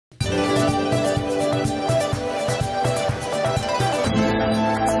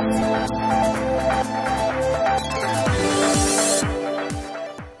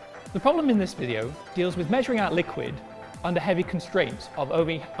problem in this video deals with measuring out liquid under heavy constraints of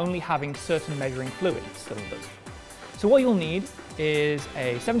only having certain measuring fluid cylinders. So what you'll need is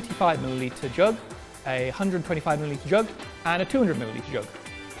a 75 milliliter jug, a 125 milliliter jug, and a 200 milliliter jug,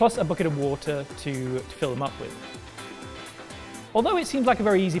 plus a bucket of water to fill them up with. Although it seems like a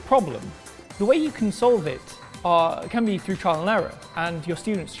very easy problem, the way you can solve it can be through trial and error, and your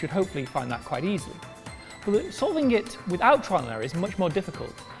students should hopefully find that quite easily. But solving it without trial and error is much more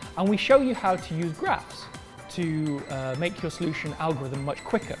difficult, and we show you how to use graphs to make your solution algorithm much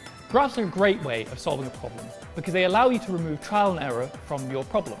quicker. Graphs are a great way of solving a problem because they allow you to remove trial and error from your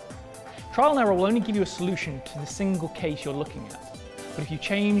problem. Trial and error will only give you a solution to the single case you're looking at. But if you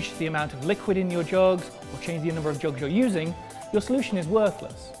change the amount of liquid in your jugs or change the number of jugs you're using, your solution is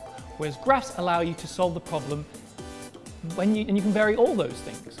worthless. Whereas graphs allow you to solve the problem and you can vary all those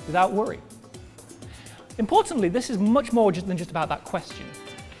things without worry. Importantly, this is much more than just about that question.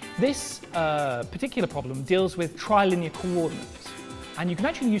 This particular problem deals with trilinear coordinates, and you can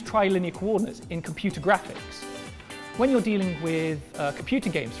actually use trilinear coordinates in computer graphics. When you're dealing with computer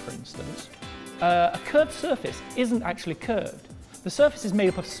games, for instance, a curved surface isn't actually curved. The surface is made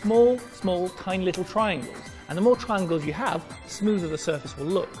up of small, tiny little triangles, and the more triangles you have, the smoother the surface will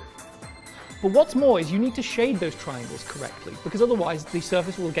look. But what's more is you need to shade those triangles correctly, because otherwise the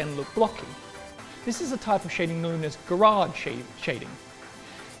surface will again look blocky. This is a type of shading known as garage shading.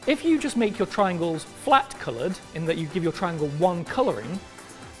 If you just make your triangles flat coloured, in that you give your triangle one colouring,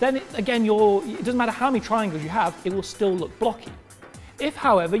 then it doesn't matter how many triangles you have, it will still look blocky. If,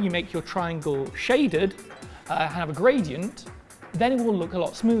 however, you make your triangle shaded and have a gradient, then it will look a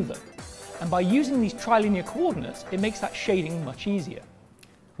lot smoother. And by using these trilinear coordinates, it makes that shading much easier.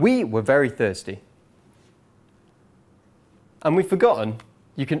 We were very thirsty. And we've forgotten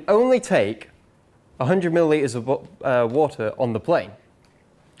you can only take 100 milliliters of water on the plane,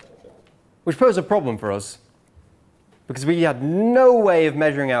 which posed a problem for us because we had no way of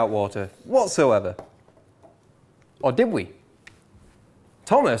measuring out water whatsoever. Or did we?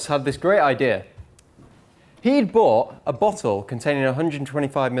 Thomas had this great idea. He'd bought a bottle containing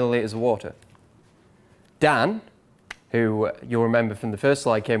 125 milliliters of water. Dan, who you'll remember from the first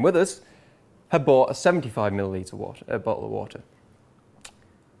slide came with us, had bought a 75 milliliter bottle of water.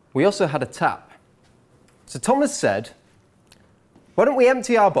 We also had a tap. So Thomas said, why don't we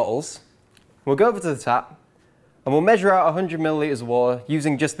empty our bottles, we'll go over to the tap, and we'll measure out 100 milliliters of water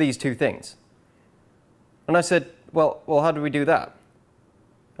using just these two things. And I said, well, how do we do that?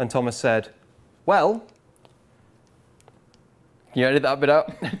 And Thomas said, well, can you edit that bit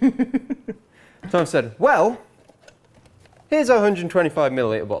out? Thomas said, well, here's our 125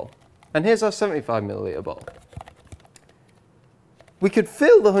 milliliter bottle, and here's our 75 milliliter bottle. We could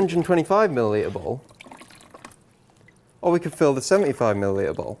fill the 125 milliliter bottle, or we could fill the 75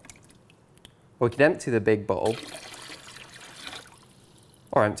 milliliter bottle. Or we could empty the big bottle,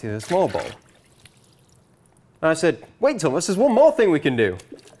 or empty the small bottle. And I said, wait Thomas, there's one more thing we can do.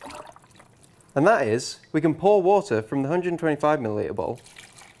 And that is, we can pour water from the 125 milliliter bottle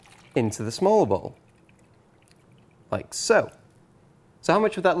into the smaller bottle. Like so. So how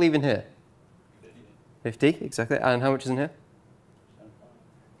much would that leave in here? 50, exactly. And how much is in here?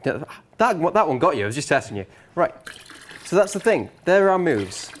 That one got you, I was just testing you. Right, so that's the thing. There are our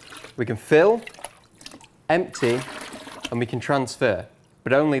moves. We can fill, empty, and we can transfer,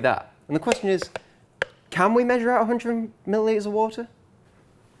 but only that. And the question is, can we measure out 100 milliliters of water?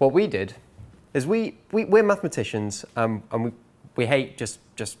 What we did is we're mathematicians, and we hate just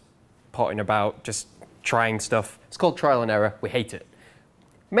potting about, just trying stuff. It's called trial and error. We hate it.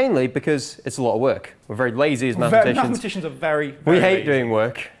 Mainly because it's a lot of work. We're very lazy as mathematicians. Mathematicians are very we hate lazy. doing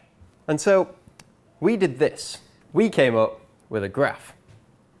work. And so we did this. We came up with a graph.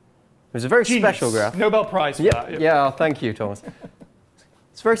 It was a very special graph. Nobel Prize for that. Yeah, thank you, Thomas.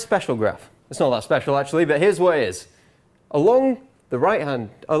 It's a very special graph. It's not that special, actually, but here's what it is. Along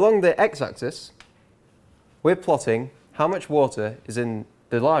the x-axis, we're plotting how much water is in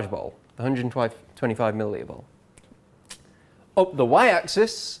the large bottle, the 125 milliliter bottle. Up the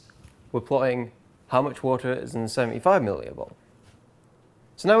y-axis, we're plotting how much water is in the 75 milliliter bottle.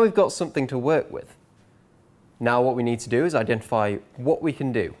 So now we've got something to work with. Now what we need to do is identify what we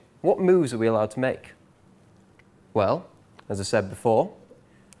can do. What moves are we allowed to make? Well, as I said before,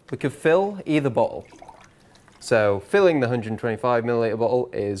 we could fill either bottle. So filling the 125 milliliter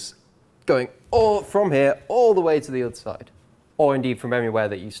bottle is going from here all the way to the other side, or indeed from anywhere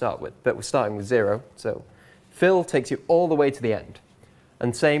that you start with. But we're starting with 0, so fill takes you all the way to the end.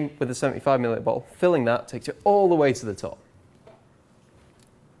 And same with the 75 milliliter bottle. Filling that takes you all the way to the top.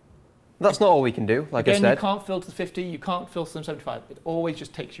 That's not all we can do, like I Again, said. you can't fill to the 50, you can't fill to the 75. It always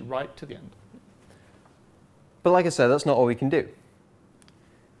just takes you right to the end. But like I said, that's not all we can do.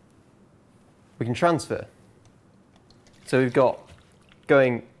 We can transfer. So we've got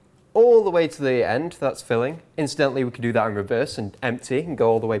going all the way to the end, that's filling. Incidentally, we could do that in reverse and empty and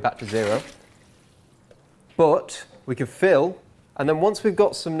go all the way back to 0. But we can fill, and then once we've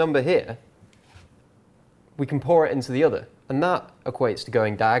got some number here, we can pour it into the other. And that equates to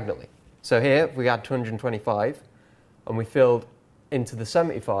going diagonally. So here, if we add 225, and we filled into the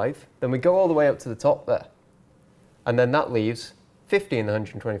 75, then we go all the way up to the top there. And then that leaves 50 in the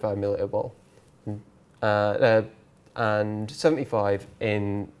 125 milliliter bowl, and 75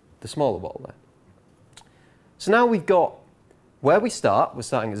 in the smaller bowl there. So now we've got where we start. We're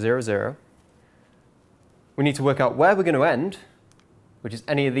starting at 0, 0. We need to work out where we're going to end, which is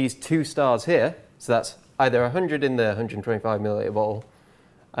any of these two stars here. So that's either 100 in the 125 milliliter bowl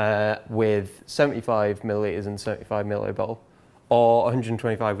with 75 milliliters in the 75 milliliter bowl, or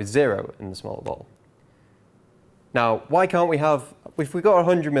 125 with 0 in the smaller bowl. Now, why can't we have, if we've got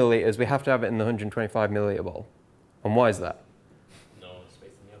 100 milliliters, we have to have it in the 125 milliliter bowl. And why is that? No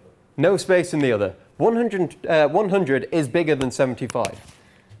space in the other. No space in the other. 100 is bigger than 75.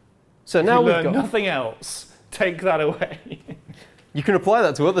 So now we've got nothing else. Take that away. You can apply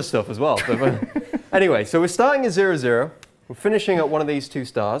that to other stuff as well. Anyway, so we're starting at 0, 0. We're finishing at one of these two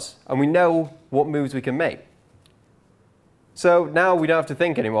stars, and we know what moves we can make. So now we don't have to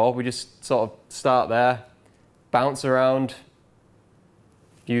think anymore. We just sort of start there, bounce around,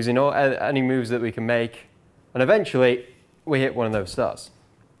 using any moves that we can make, and eventually we hit one of those stars.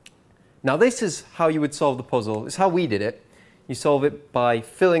 Now this is how you would solve the puzzle. It's how we did it. You solve it by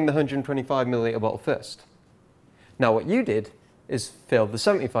filling the 125 milliliter bottle first. Now what you did is fill the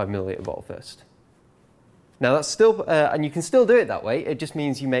 75 milliliter bottle first. Now that's still, and you can still do it that way. It just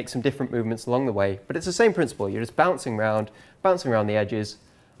means you make some different movements along the way, but it's the same principle. You're just bouncing around the edges,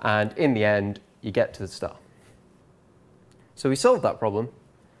 and in the end, you get to the star. So we solved that problem.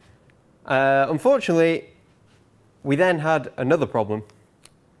 Unfortunately, we then had another problem,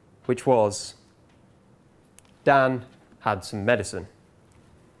 which was Dan had some medicine.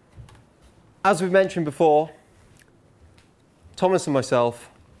 As we've mentioned before, Thomas and myself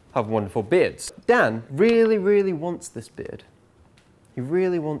have wonderful beards. Dan really, really wants this beard. He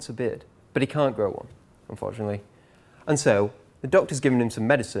really wants a beard, but he can't grow one, unfortunately. And so the doctor's given him some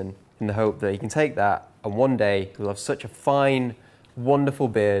medicine in the hope that he can take that, and one day he'll have such a fine, wonderful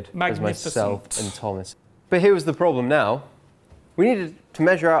beard as myself and Thomas. But here was the problem now. We needed to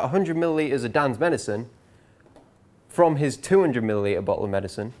measure out 100 milliliters of Dan's medicine from his 200 milliliter bottle of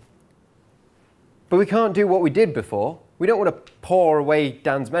medicine. But we can't do what we did before. We don't want to pour away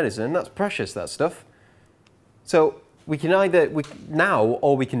Dan's medicine. That's precious, that stuff. So we can now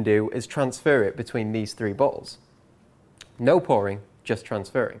all we can do is transfer it between these three bottles. No pouring, just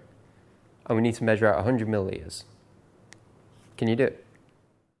transferring. And we need to measure out 100 milliliters. Can you do it?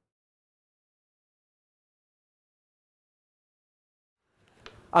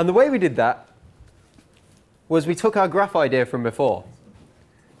 And the way we did that was we took our graph idea from before.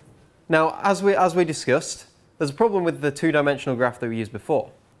 Now, as we discussed, there's a problem with the two-dimensional graph that we used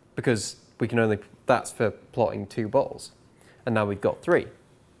before, because we can only, that's for plotting two bottles, and now we've got three.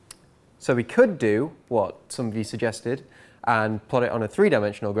 So we could do what some of you suggested and plot it on a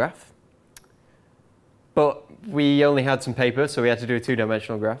three-dimensional graph, but we only had some paper, so we had to do a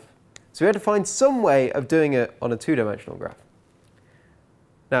two-dimensional graph. So we had to find some way of doing it on a two-dimensional graph.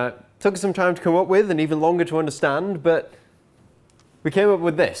 Now, it took us some time to come up with and even longer to understand, but we came up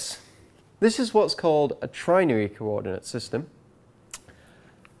with this. This is what's called a trinary coordinate system.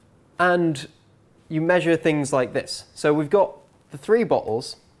 And you measure things like this. So we've got the three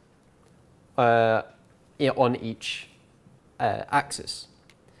bottles on each axis.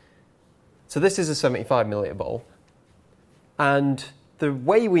 So this is a 75 milliliter bowl. And the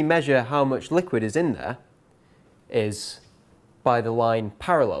way we measure how much liquid is in there is by the line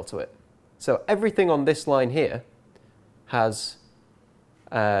parallel to it. So everything on this line here has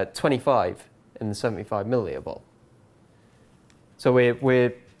 25 in the 75 milliliter bowl. So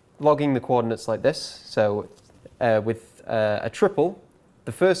we're logging the coordinates like this. So with a triple,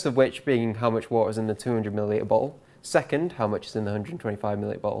 the first of which being how much water is in the 200 milliliter bowl, second, how much is in the 125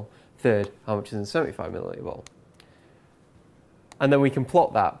 milliliter bowl, third, how much is in the 75 milliliter bowl. And then we can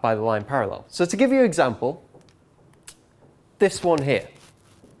plot that by the line parallel. So to give you an example, this one here.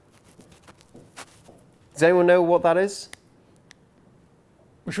 Does anyone know what that is?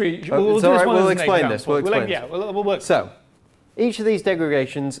 We'll explain this. We'll work. So, each of these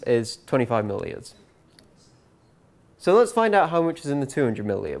degradations is 25 milliliters. So let's find out how much is in the 200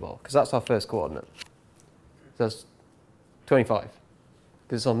 milliliter ball, because that's our first coordinate. So that's 25,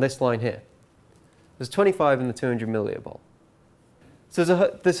 because it's on this line here. There's 25 in the 200 milliliter ball. So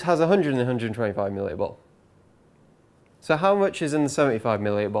this has 100 and 125 milliliter ball. So how much is in the 75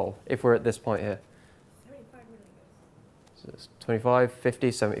 milliliter ball if we're at this point here? 75 milliliters. So it's 25,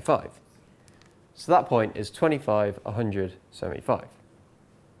 50, 75. So that point is 25, 100, 75.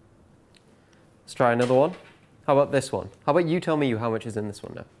 Let's try another one. How about this one? How about you tell me how much is in this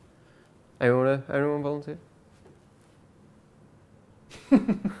one now? Anyone volunteer?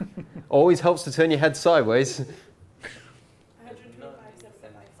 Always helps to turn your head sideways. 125,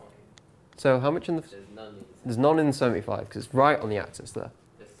 75. So how much in the... There's none. There's none in the 75, because it's right on the axis there.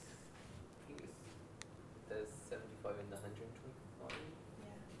 There's, I think there's 75 in the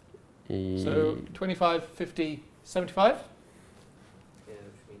 125. Yeah. So 25, 50, 75? Yeah,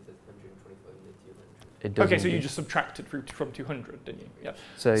 which means there's 125 in the 200. It doesn't Okay, so you do- just subtracted from 200, didn't you? Yeah.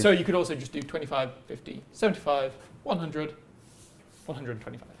 So, So you could also just do 25, 50, 75, 100,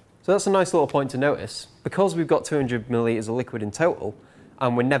 125. so that's a nice little point to notice. Because we've got 200 milliliters of liquid in total,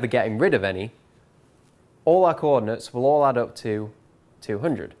 and we're never getting rid of any, all our coordinates will all add up to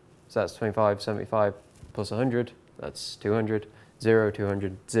 200. So that's 25, 75 plus 100, that's 200, 0,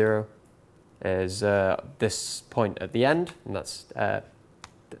 200, 0 is this point at the end, and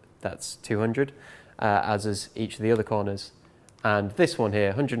that's 200, as is each of the other corners. And this one here,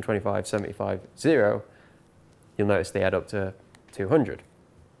 125, 75, 0, you'll notice they add up to 200.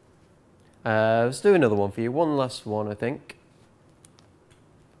 Let's do another one for you, one last one I think.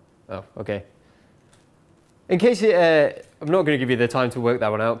 Oh, okay. In case I'm not going to give you the time to work that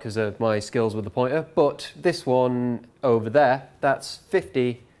one out because of my skills with the pointer, but this one over there, that's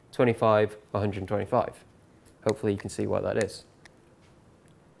 50, 25, 125. Hopefully you can see what that is.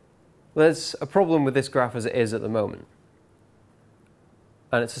 There's a problem with this graph as it is at the moment.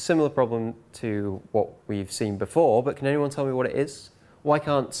 And it's a similar problem to what we've seen before, but can anyone tell me what it is? Why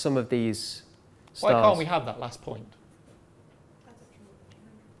can't some of these stars... Why can't we have that last point? That's actually more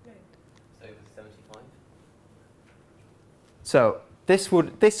than 200. No. So over 75. So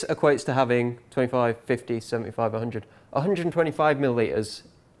this equates to having 25, 50, 75, 100, 125 milliliters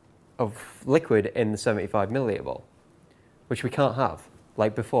of liquid in the 75 milliliter ball, which we can't have,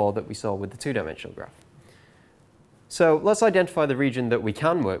 like before that we saw with the two-dimensional graph. So let's identify the region that we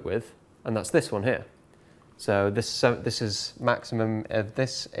can work with, and that's this one here. So this is maximum of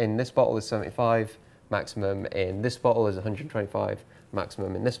this in this bottle is 75, maximum in this bottle is 125,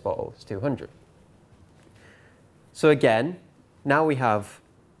 maximum in this bottle is 200. So again, now we have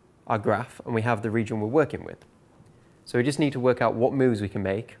our graph and we have the region we're working with. So we just need to work out what moves we can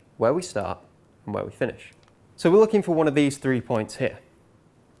make, where we start and where we finish. So we're looking for one of these 3 points here.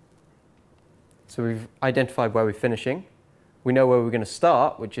 So we've identified where we're finishing. We know where we're going to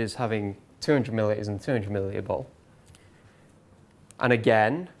start, which is having 200 milliliters in the 200 milliliter bowl. And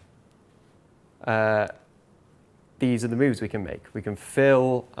again, these are the moves we can make. We can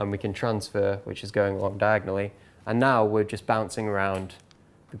fill and we can transfer, which is going along diagonally. And now we're just bouncing around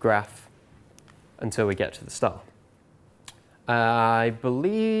the graph until we get to the star. I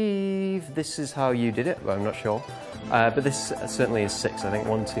believe this is how you did it, but I'm not sure. But this certainly is 6. I think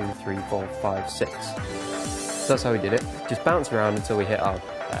 1, 2, 3, 4, 5, 6. So that's how we did it. Just bounce around until we hit our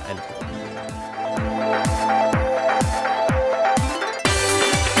end point.